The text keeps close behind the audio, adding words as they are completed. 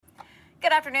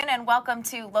Good afternoon and welcome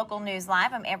to Local News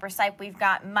Live. I'm Amber Sipe. We've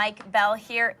got Mike Bell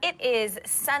here. It is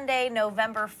Sunday,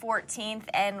 November 14th,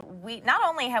 and we not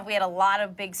only have we had a lot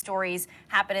of big stories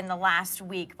happen in the last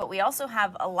week, but we also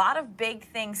have a lot of big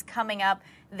things coming up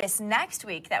this next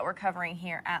week that we're covering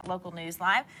here at Local News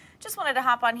Live. Just wanted to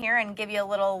hop on here and give you a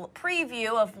little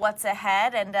preview of what's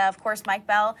ahead. And of course, Mike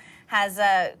Bell has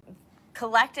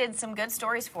collected some good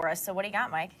stories for us. So what do you got,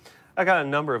 Mike? I got a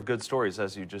number of good stories,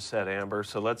 as you just said, Amber,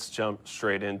 so let's jump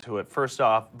straight into it. First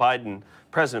off,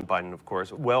 President Biden, of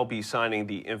course, will be signing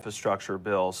the infrastructure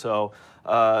bill. So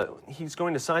he's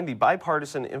going to sign the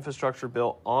bipartisan infrastructure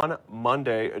bill on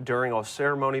Monday during a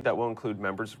ceremony that will include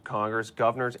members of Congress,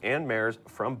 governors, and mayors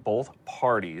from both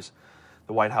parties,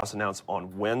 the White House announced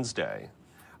on Wednesday.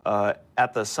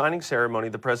 At the signing ceremony,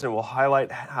 the president will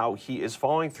highlight how he is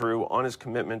following through on his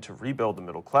commitment to rebuild the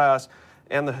middle class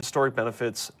and the historic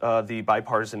benefits the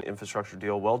bipartisan infrastructure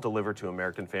deal will deliver to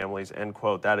American families, end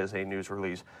quote. That is a news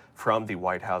release from the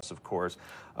White House, of course.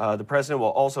 The president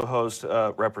will also host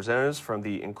representatives from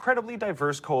the incredibly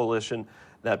diverse coalition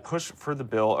that pushed for the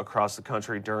bill across the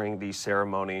country during the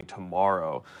ceremony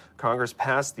tomorrow. Congress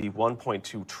passed the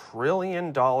 $1.2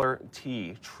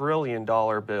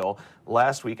 trillion bill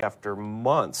last week after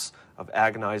months of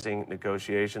agonizing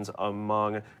negotiations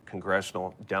among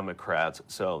congressional Democrats.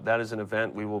 So that is an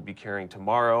event we will be carrying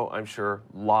tomorrow, I'm sure,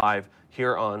 live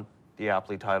here on the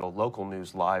aptly titled Local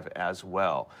News Live as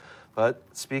well. But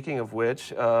speaking of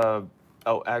which,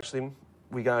 actually,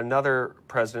 we got another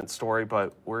president story,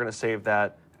 but we're going to save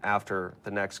that after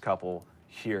the next couple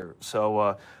here.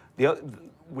 So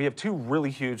we have two really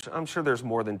huge, I'm sure there's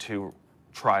more than two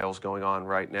trials going on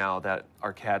right now that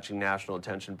are catching national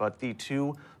attention, but the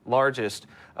two largest,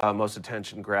 most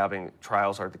attention-grabbing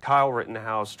trials are the Kyle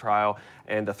Rittenhouse trial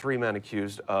and the three men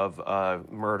accused of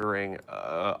murdering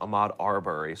Ahmaud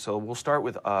Arbery. So we'll start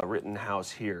with Rittenhouse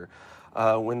here.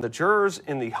 When the jurors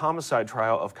in the homicide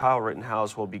trial of Kyle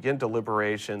Rittenhouse will begin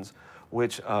deliberations,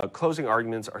 which closing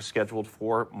arguments are scheduled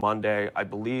for Monday. I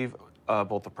believe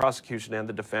both the prosecution and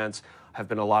the defense have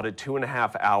been allotted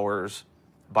 2.5 hours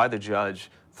by the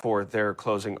judge for their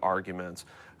closing arguments.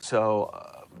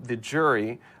 So the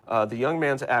jury, the young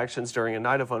man's actions during a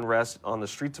night of unrest on the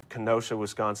streets of Kenosha,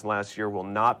 Wisconsin last year will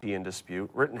not be in dispute.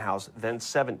 Rittenhouse, then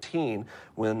 17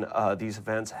 when these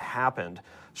events happened,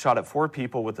 shot at 4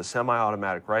 people with a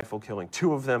semi-automatic rifle, killing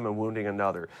 2 of them and wounding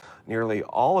another. Nearly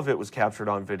all of it was captured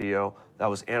on video that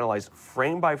was analyzed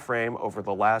frame by frame over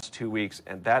the last 2 weeks,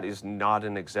 and that is not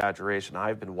an exaggeration.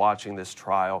 I've been watching this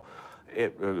trial,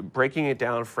 breaking it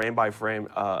down frame by frame.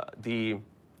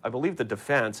 I believe the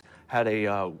defense had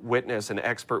a witness, an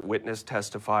expert witness,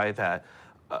 testify that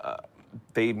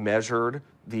they measured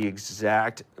the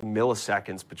exact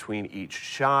milliseconds between each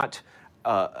shot,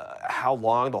 how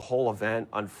long the whole event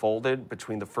unfolded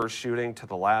between the first shooting to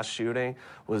the last shooting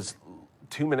was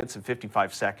 2 minutes and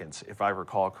 55 seconds, if I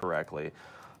recall correctly.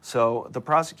 So the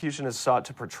prosecution has sought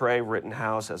to portray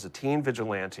Rittenhouse as a teen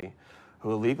vigilante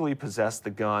who illegally possessed the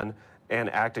gun and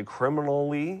acted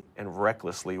criminally and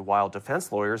recklessly, while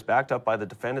defense lawyers, backed up by the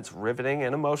defendant's riveting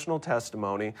and emotional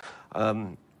testimony,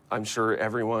 I'm sure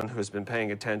everyone who has been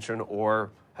paying attention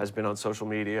or has been on social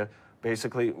media,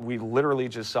 basically, we literally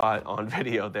just saw it on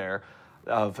video there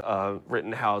of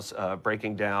Rittenhouse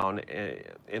breaking down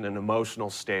in an emotional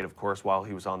state, of course, while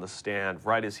he was on the stand,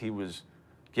 right as he was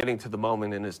getting to the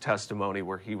moment in his testimony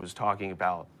where he was talking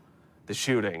about the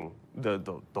shooting,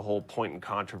 the whole point in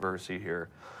controversy here.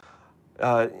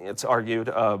 It's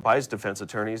argued by his defense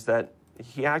attorneys that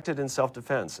he acted in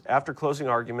self-defense. After closing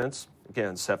arguments,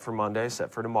 again, set for Monday,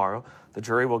 set for tomorrow, the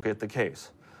jury will get the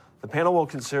case. The panel will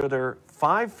consider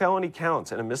 5 felony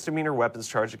counts and a misdemeanor weapons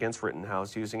charge against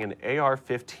Rittenhouse using an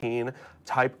AR-15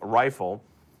 type rifle,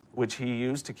 which he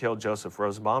used to kill Joseph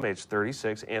Rosenbaum, age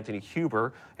 36, Anthony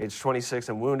Huber, age 26,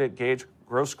 and wounded Gage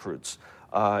Grosskreutz,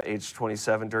 age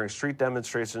 27, during street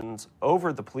demonstrations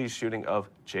over the police shooting of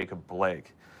Jacob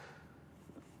Blake.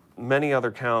 Many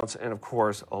other counts, and of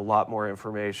course, a lot more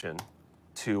information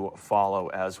to follow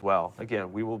as well.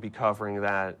 Again, we will be covering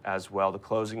that as well, the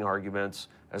closing arguments,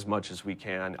 as much as we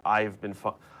can. I've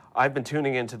been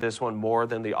tuning into this one more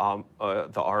than the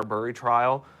Arbery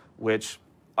trial, which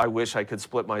I wish I could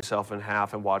split myself in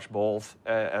half and watch both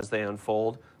as they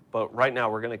unfold. But right now,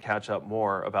 we're going to catch up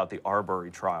more about the Arbery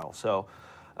trial. So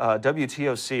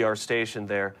WTOC, our station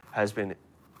there, has been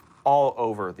all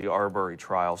over the Arbery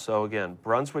trial. So again,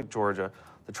 Brunswick, Georgia.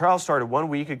 The trial started 1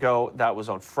 week ago. That was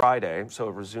on Friday, so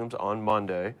it resumes on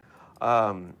Monday.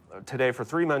 today for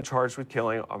 3 men charged with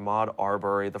killing Ahmaud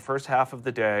Arbery. The first half of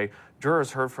the day,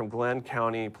 jurors heard from Glenn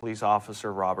County Police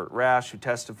Officer Robert Rash, who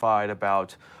testified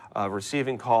about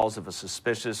receiving calls of a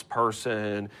suspicious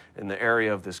person in the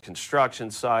area of this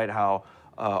construction site, how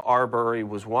Arbery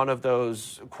was one of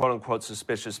those quote-unquote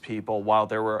suspicious people, while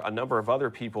there were a number of other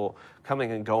people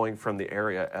coming and going from the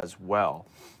area as well.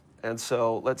 And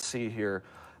so let's see here.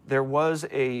 There was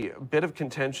a bit of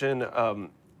contention.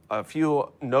 A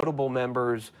few notable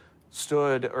members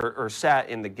stood or sat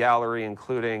in the gallery,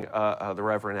 including the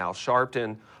Reverend Al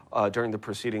Sharpton, during the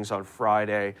proceedings on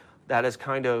Friday. That has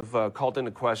kind of called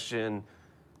into question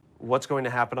what's going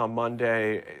to happen on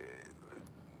Monday.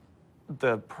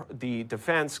 The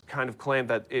defense kind of claimed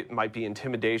that it might be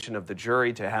intimidation of the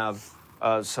jury to have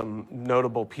some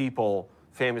notable people,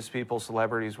 famous people,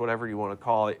 celebrities, whatever you want to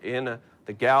call it, in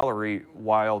the gallery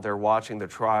while they're watching the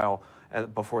trial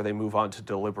before they move on to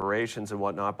deliberations and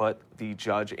whatnot. But the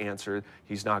judge answered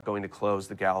he's not going to close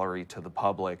the gallery to the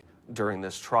public during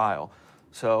this trial.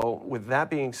 So with that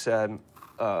being said,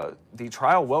 the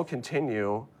trial will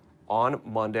continue on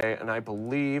Monday, and I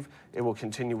believe it will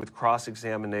continue with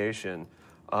cross-examination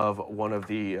of one of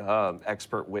the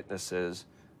expert witnesses.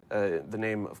 The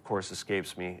name, of course,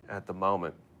 escapes me at the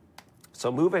moment. So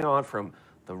moving on from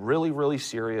the really, really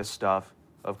serious stuff,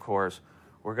 of course,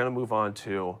 we're going to move on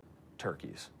to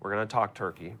turkeys. We're going to talk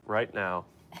turkey right now.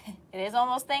 It is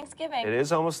almost Thanksgiving. It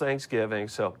is almost Thanksgiving.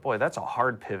 So, boy, that's a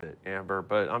hard pivot, Amber,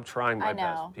 but I'm trying my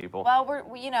best, people.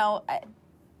 Well,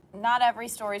 not every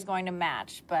story is going to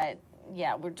match, but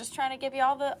yeah, we're just trying to give you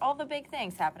all the big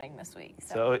things happening this week.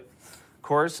 So of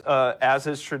course, as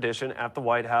is tradition at the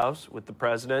White House with the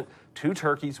president, 2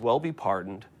 turkeys will be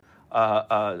pardoned,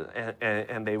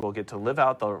 and they will get to live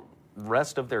out the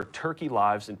rest of their turkey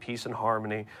lives in peace and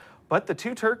harmony. But the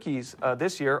 2 turkeys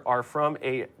this year are from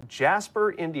a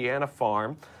Jasper, Indiana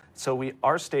farm. So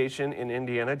our station in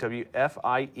Indiana,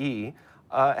 WFIE,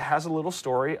 has a little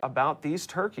story about these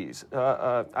turkeys.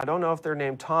 I don't know if they're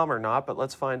named Tom or not, but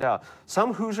let's find out.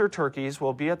 Some Hoosier turkeys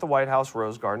will be at the White House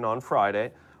Rose Garden on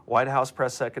Friday. White House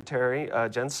Press Secretary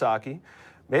Jen Psaki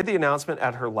made the announcement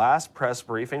at her last press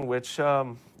briefing, which,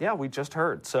 we just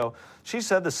heard. So she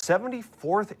said the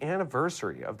 74th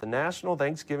anniversary of the National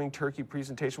Thanksgiving Turkey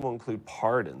presentation will include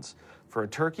pardons for a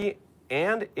turkey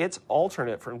and its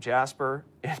alternate from Jasper,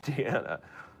 Indiana.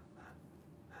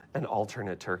 An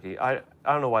alternate turkey. I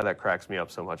don't know why that cracks me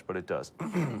up so much, but it does.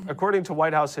 According to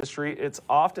White House history, it's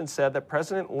often said that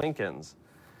President Lincoln's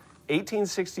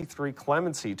 1863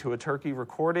 clemency to a turkey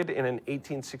recorded in an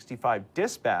 1865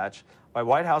 dispatch by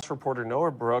White House reporter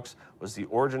Noah Brooks was the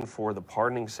origin for the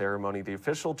pardoning ceremony. The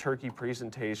official turkey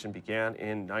presentation began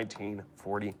in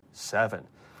 1947.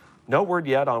 No word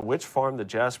yet on which farm the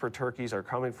Jasper turkeys are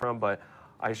coming from, but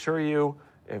I assure you,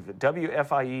 if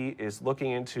WFIE is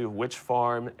looking into which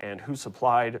farm and who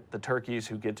supplied the turkeys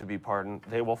who get to be pardoned,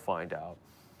 they will find out.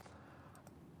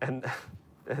 And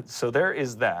so there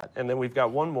is that. And then we've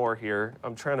got one more here.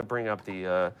 I'm trying to bring up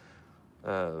the,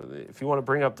 if you want to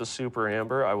bring up the super,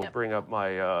 Amber, I will bring up my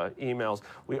emails.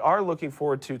 We are looking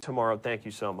forward to tomorrow. Thank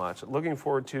you so much. Looking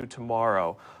forward to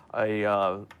tomorrow,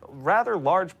 a rather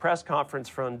large press conference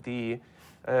from the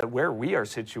where we are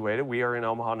situated. We are in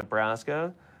Omaha,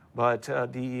 Nebraska. But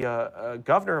the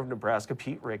governor of Nebraska,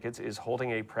 Pete Ricketts, is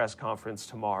holding a press conference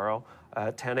tomorrow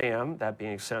at 10 a.m., that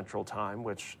being Central Time,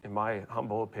 which, in my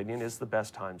humble opinion, is the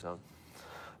best time zone.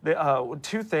 The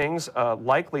 2 things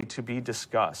likely to be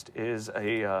discussed is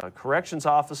a corrections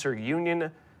officer union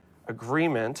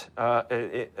agreement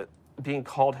being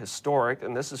called historic,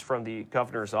 and this is from the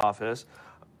governor's office.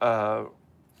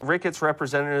 Ricketts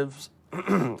representatives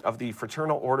of the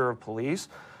Fraternal Order of Police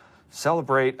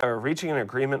celebrate reaching an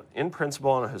agreement in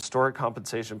principle on a historic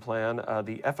compensation plan.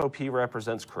 The FOP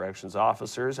represents corrections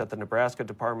officers at the Nebraska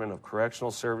Department of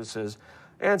Correctional Services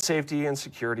and safety and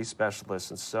security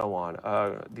specialists and so on.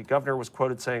 The governor was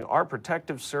quoted saying, "Our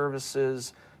protective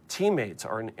services teammates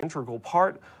are an integral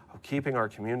part of keeping our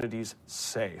communities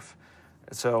safe."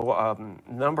 So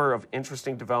number of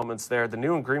interesting developments there. The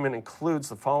new agreement includes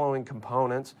the following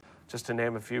components, just to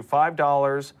name a few: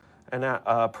 $5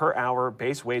 per hour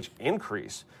base wage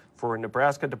increase for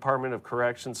Nebraska Department of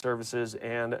Correction Services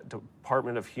and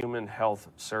Department of Human Health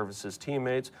Services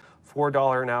teammates,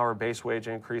 $4 an hour base wage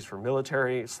increase for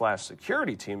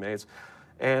military/security teammates,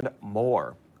 and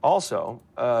more. Also,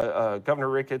 Governor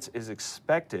Ricketts is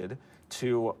expected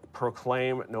to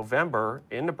proclaim November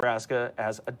in Nebraska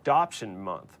as Adoption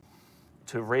Month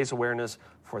to raise awareness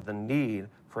for the need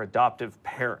for adoptive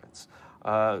parents.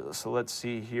 So let's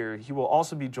see here. He will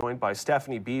also be joined by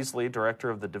Stephanie Beasley, Director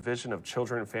of the Division of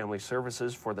Children and Family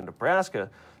Services for the Nebraska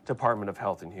Department of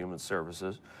Health and Human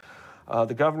Services.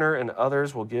 The governor and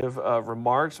others will give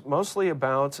remarks mostly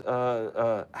about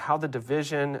how the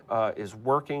division is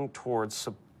working towards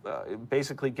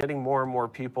basically getting more and more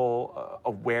people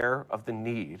aware of the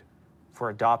need for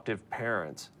adoptive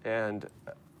parents. And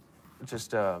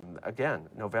just again,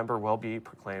 November will be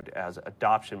proclaimed as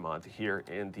Adoption Month here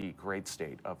in the great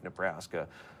state of Nebraska,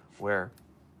 where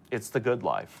it's the good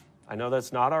life. I know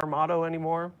that's not our motto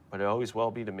anymore, but it always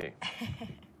will be to me.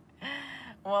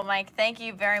 Well, Mike, thank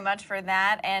you very much for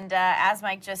that. And as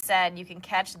Mike just said, you can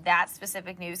catch that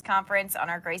specific news conference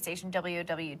on our great station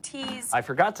WOWTs. I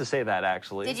forgot to say that,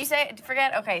 actually. Did you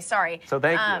forget? Okay, sorry. So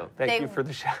thank you. Thank you for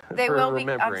the They for will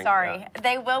remembering. be. I'm sorry. Yeah.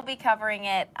 They will be covering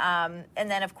it, and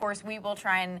then of course we will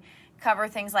try and cover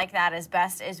things like that as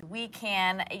best as we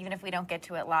can. Even if we don't get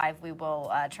to it live, we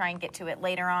will try and get to it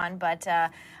later on. But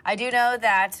I do know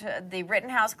that the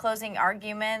Rittenhouse closing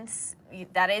arguments,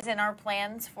 that is in our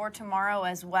plans for tomorrow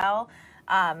as well,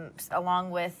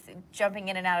 along with jumping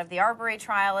in and out of the Arbery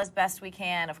trial as best we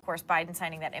can. Of course, Biden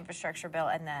signing that infrastructure bill,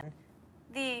 and then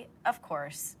the, of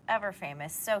course, ever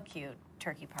famous, so cute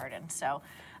turkey pardon. So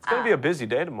It's going to be a busy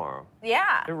day tomorrow.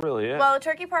 yeah, It really is. Well, the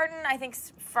turkey pardon, I think,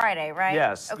 is Friday, right?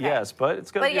 Yes, Okay. yes, but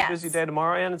it's going to be But a busy yes. day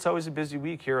tomorrow, and it's always a busy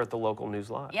week here at the local News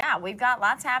Live. Yeah, we've got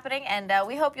lots happening, and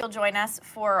we hope you'll join us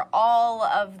for all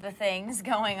of the things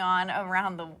going on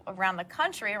around the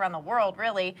country, around the world,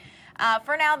 really.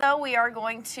 For now, though, we are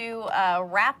going to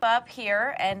wrap up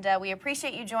here, and we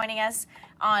appreciate you joining us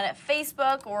on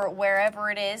Facebook or wherever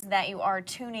it is that you are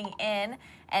tuning in.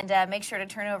 And make sure to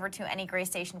turn over to any Gray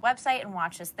Station website and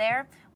watch us there.